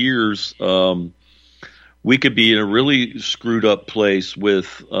 12 years, we could be in a really screwed up place with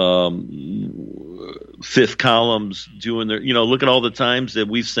fifth columns doing their, look at all the times that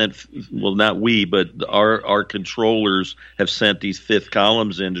we've sent, well, not we, but our controllers have sent these fifth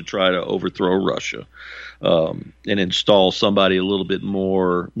columns in to try to overthrow Russia and install somebody a little bit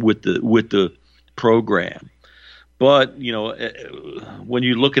more with the program. But, when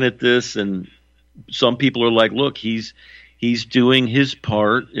you're looking at this, and some people are like, look, he's doing his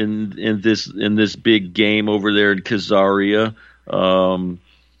part in this big game over there in Khazaria.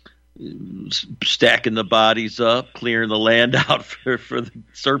 stacking the bodies up, clearing the land out for the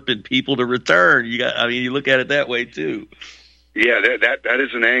serpent people to return. You look at it that way too. Yeah, that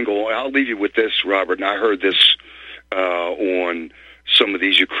is an angle. I'll leave you with this, Robert. And I heard this on some of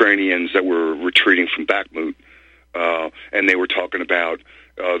these Ukrainians that were retreating from Bakhmut, and they were talking about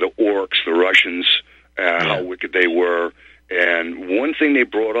the orcs, the Russians, how wicked they were. And one thing they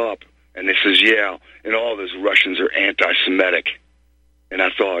brought up, and they says, and all those Russians are anti-Semitic. And I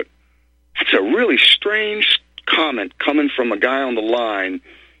thought, that's a really strange comment coming from a guy on the line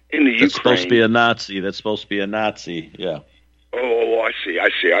in the Ukraine. That's supposed to be a Nazi. That's supposed to be a Nazi. Yeah. Oh, I see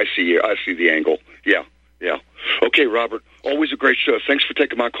the angle. Yeah. Okay, Robert, always a great show. Thanks for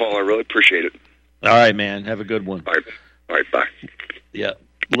taking my call. I really appreciate it. All right, man. Have a good one. All right, bye. Yeah.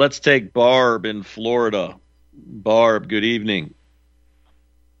 Let's take Barb in Florida. Barb, good evening.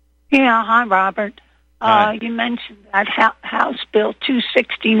 Yeah, hi, Robert. Hi. You mentioned that House Bill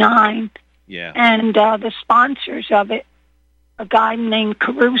 269. Yeah. And the sponsors of it, a guy named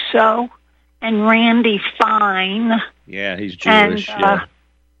Caruso and Randy Fine. Yeah, he's Jewish. And,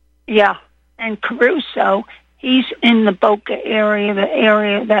 and Caruso, he's in the Boca area, the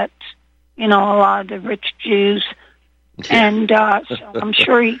area that's, a lot of the rich Jews. And so I'm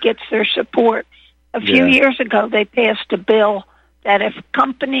sure he gets their support. A few years ago, they passed a bill that if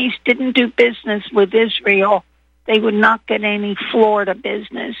companies didn't do business with Israel, they would not get any Florida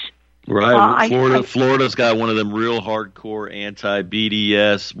business. Right. Florida's got one of them real hardcore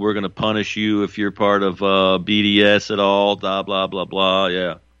anti-BDS. We're going to punish you if you're part of BDS at all, blah, blah, blah, blah.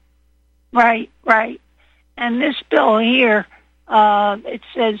 Yeah. Right. And this bill here, it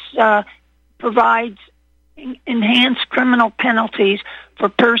says provides enhanced criminal penalties for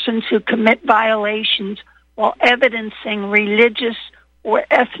persons who commit violations while evidencing religious or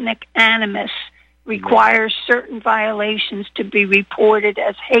ethnic animus, requires certain violations to be reported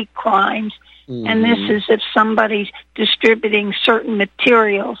as hate crimes. Mm-hmm. And this is if somebody's distributing certain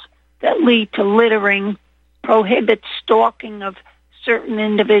materials that lead to littering, prohibits stalking of certain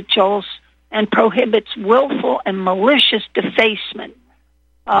individuals, and prohibits willful and malicious defacement.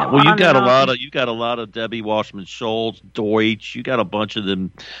 Well, you got a lot of Debbie Wasserman Schultz, Deutsch. You got a bunch of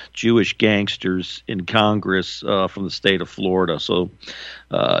them Jewish gangsters in Congress from the state of Florida. So,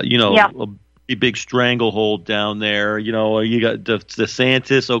 a big stranglehold down there. You got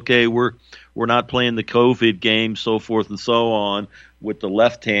DeSantis. Okay, we're not playing the COVID game, so forth and so on with the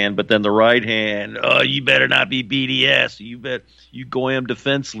left hand, but then the right hand. You better not be BDS. You Goyim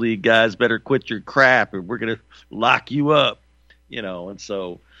Defense League guys better quit your crap, or we're gonna lock you up. And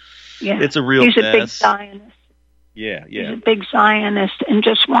so it's a real mess. He's a big Zionist. Yeah. He's a big Zionist. And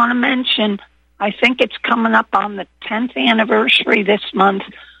just want to mention, I think it's coming up on the 10th anniversary this month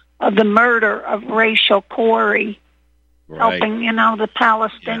of the murder of Rachel Corrie, helping, the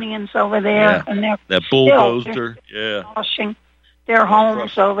Palestinians over there. And they're bulldozer, demolishing their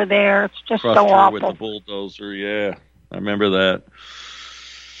homes over there. It's just so awful. With the bulldozer, yeah. I remember that.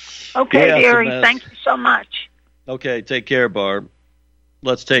 Okay, dearie, thank you so much. Okay, take care, Barb.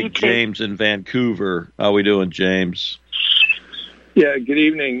 Let's take James in Vancouver. How we doing, James? Yeah, good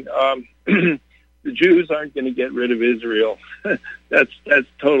evening. The Jews aren't going to get rid of Israel. That's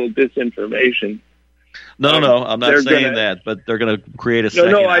total disinformation. No, I'm not saying that, but they're going to create a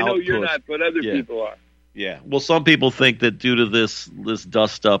second No, I know outpost. You're not, but other people are. Yeah. Well, some people think that due to this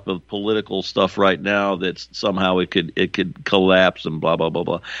dust up of political stuff right now, that somehow it could collapse and blah blah blah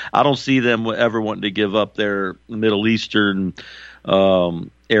blah. I don't see them ever wanting to give up their Middle Eastern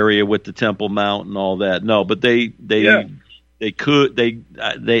area with the Temple Mount and all that. No, but they could.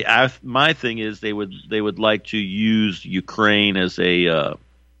 My thing is they would like to use Ukraine as a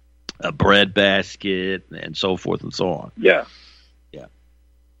bread basket and so forth and so on. Yeah.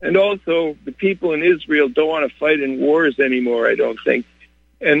 And also, the people in Israel don't want to fight in wars anymore, I don't think.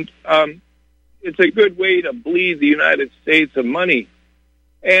 And it's a good way to bleed the United States of money.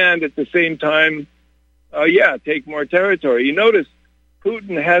 And at the same time, take more territory. You notice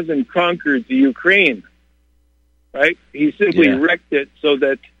Putin hasn't conquered the Ukraine, right? He simply wrecked it so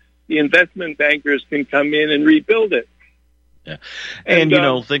that the investment bankers can come in and rebuild it. Yeah, and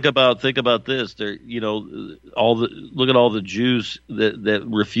think about this. There, look at all the Jews that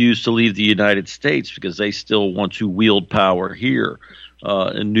refuse to leave the United States because they still want to wield power here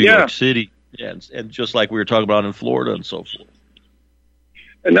in New York City, and just like we were talking about in Florida and so forth.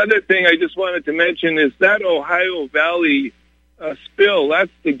 Another thing I just wanted to mention is that Ohio Valley spill.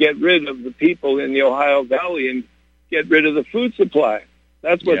 That's to get rid of the people in the Ohio Valley and get rid of the food supply.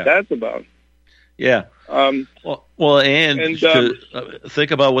 That's what that's about. Yeah. And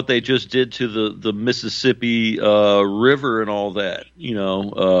think about what they just did to the Mississippi River and all that.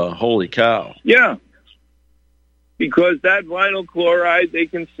 Holy cow. Yeah. Because that vinyl chloride, they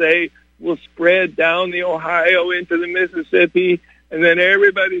can say, will spread down the Ohio into the Mississippi, and then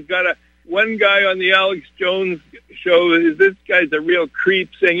everybody's got one guy on the Alex Jones show, this guy's a real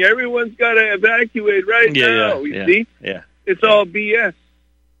creep, saying everyone's got to evacuate now. You see? Yeah. It's all BS.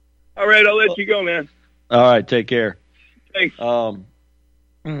 All right, I'll let you go, man. All right, take care. Thanks. What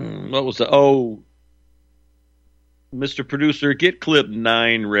was that? Oh, Mr. Producer, get clip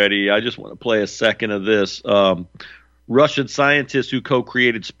 9 ready. I just want to play a second of this. Russian scientist who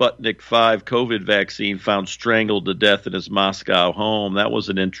co-created Sputnik 5 COVID vaccine found strangled to death in his Moscow home. That was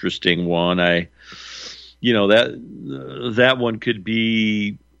an interesting one. That one could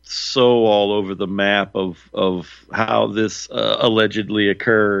be so all over the map of how this allegedly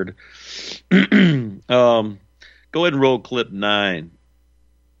occurred. Go ahead and roll clip 9.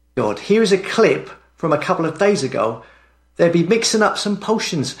 God, here is a clip from a couple of days ago. They'd be mixing up some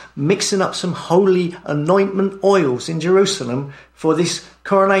potions, mixing up some holy anointment oils in Jerusalem for this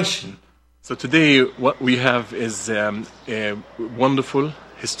coronation. So today what we have is a wonderful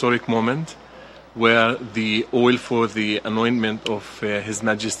historic moment where the oil for the anointment of His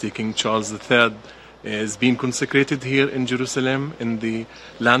Majesty King Charles III is being consecrated here in Jerusalem, in the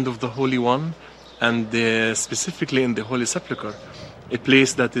land of the Holy One, and specifically in the Holy Sepulchre, a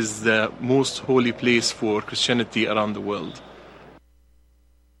place that is the most holy place for Christianity around the world.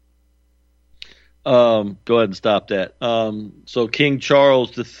 Go ahead and stop that. So King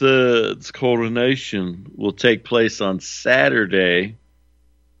Charles III's coronation will take place on Saturday,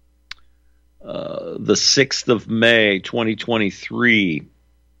 the 6th of May, 2023.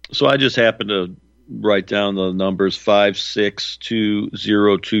 So I just happened to write down the numbers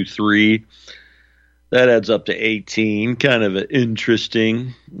 562023. That adds up to 18. Kind of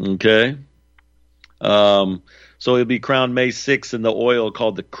interesting. Okay. So he'll be crowned May 6th, and the oil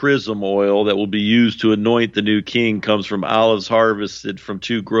called the chrism oil that will be used to anoint the new king comes from olives harvested from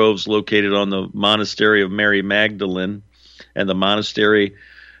 2 groves located on the monastery of Mary Magdalene and the monastery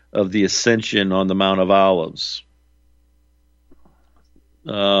of the Ascension on the Mount of Olives.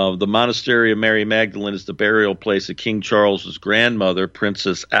 The monastery of Mary Magdalene is the burial place of King Charles's grandmother,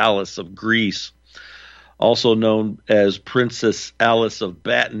 Princess Alice of Greece, also known as Princess Alice of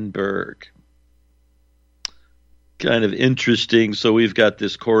Battenberg. Kind of interesting. So we've got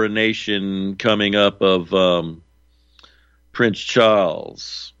this coronation coming up of Prince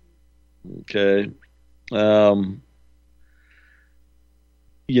Charles. Okay. In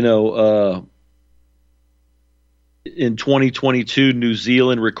 2022, New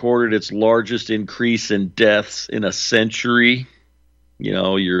Zealand recorded its largest increase in deaths in a century.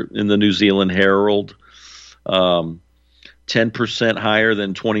 You're in the New Zealand Herald. 10% higher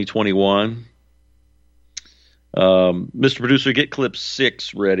than 2021. Mr. Producer, get clip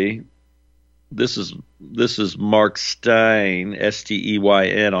 6 ready. This is Mark Steyn,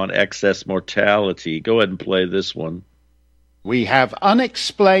 Steyn, on excess mortality. Go ahead and play this one. We have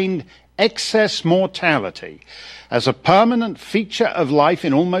unexplained excess mortality as a permanent feature of life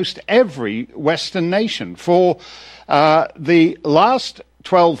in almost every Western nation. For the last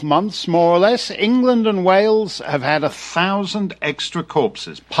 12 months, more or less, England and Wales have had 1,000 extra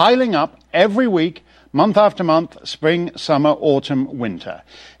corpses piling up every week, month after month, spring, summer, autumn, winter.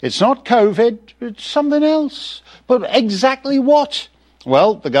 It's not COVID, it's something else. But exactly what?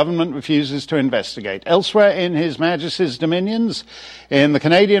 Well, the government refuses to investigate. Elsewhere in His Majesty's dominions, in the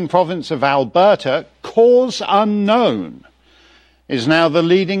Canadian province of Alberta, cause unknown is now the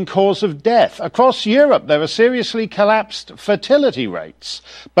leading cause of death. Across Europe, there are seriously collapsed fertility rates.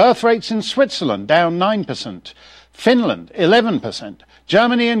 Birth rates in Switzerland down 9%, Finland 11%,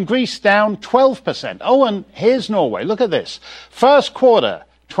 Germany and Greece down 12%. Oh, and here's Norway. Look at this. First quarter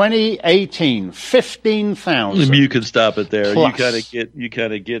 2018, 15,000. You can stop it there. Plus. You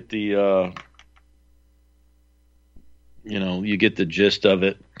kind of get the you get the gist of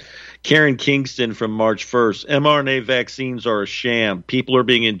it. Karen Kingston from March 1st. mRNA vaccines are a sham. People are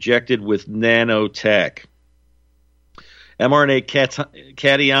being injected with nanotech. mRNA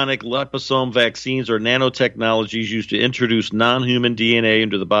cationic liposome vaccines are nanotechnologies used to introduce non-human DNA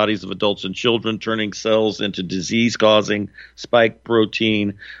into the bodies of adults and children, turning cells into disease-causing spike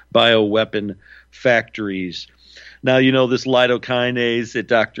protein bioweapon factories. Now, this lidokinase that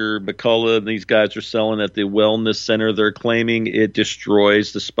Dr. McCullough and these guys are selling at the Wellness Center, they're claiming it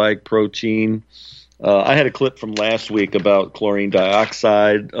destroys the spike protein. I had a clip from last week about chlorine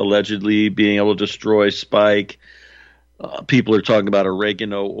dioxide allegedly being able to destroy spike. People are talking about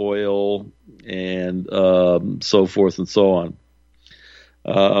oregano oil. and so forth and so on.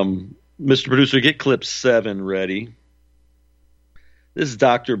 Mr. Producer, get clip 7 ready. This is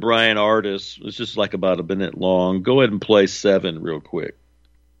Dr. Brian Ardis. It's just like about a minute long. Go ahead and play 7 real quick.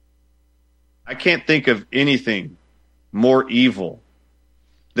 I can't think of anything more evil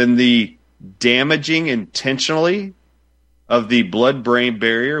than the damaging intentionally of the blood-brain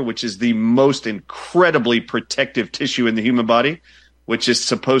barrier, which is the most incredibly protective tissue in the human body, which is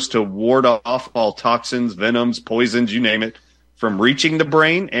supposed to ward off all toxins, venoms, poisons, you name it, from reaching the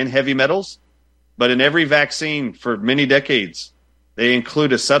brain and heavy metals. But in every vaccine for many decades, they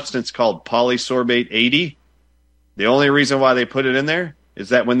include a substance called polysorbate 80. The only reason why they put it in there is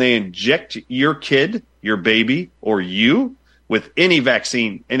that when they inject your kid, your baby, or you with any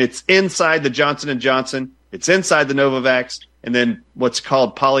vaccine, and it's inside the Johnson & Johnson, it's inside the Novavax, and then what's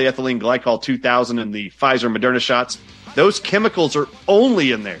called polyethylene glycol 2000 in the Pfizer Moderna shots, those chemicals are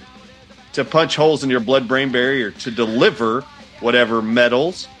only in there to punch holes in your blood-brain barrier to deliver whatever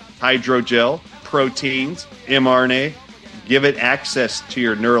metals, hydrogel, proteins, mRNA, give it access to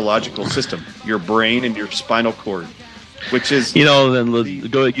your neurological system, your brain and your spinal cord, which is... You know, then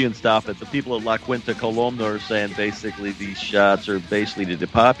go ahead and stop it. The people at La Quinta Columna are saying basically these shots are basically to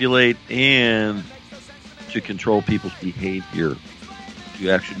depopulate and to control people's behavior, to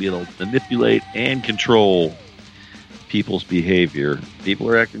actually be able to manipulate and control people's behavior. People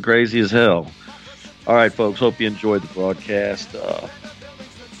are acting crazy as hell. All right, folks, hope you enjoyed the broadcast.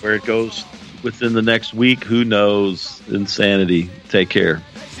 Where it goes within the next week, who knows? Insanity. Take care.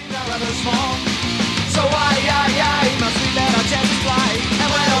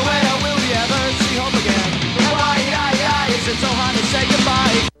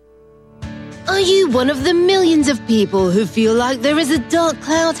 Are you one of the millions of people who feel like there is a dark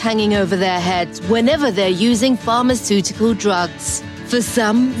cloud hanging over their heads whenever they're using pharmaceutical drugs? For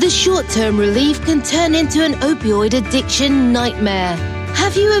some, the short-term relief can turn into an opioid addiction nightmare.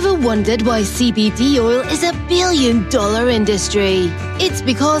 Have you ever wondered why CBD oil is a billion-dollar industry? It's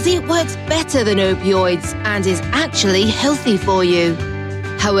because it works better than opioids and is actually healthy for you.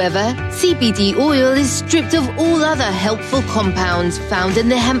 However, CBD oil is stripped of all other helpful compounds found in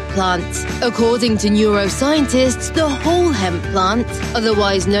the hemp plant. According to neuroscientists, the whole hemp plant,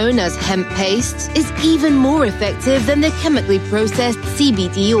 otherwise known as hemp paste, is even more effective than the chemically processed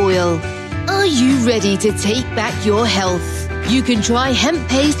CBD oil. Are you ready to take back your health? You can try hemp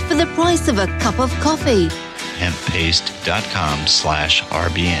paste for the price of a cup of coffee.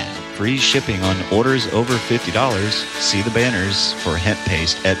 Hemppaste.com/RBN. Free shipping on orders over $50. See the banners for hemp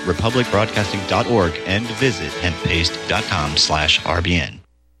paste at republicbroadcasting.org and visit hemppaste.com/RBN.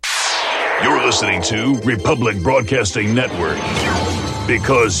 You're listening to Republic Broadcasting Network,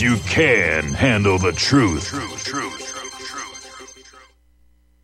 because you can handle the truth.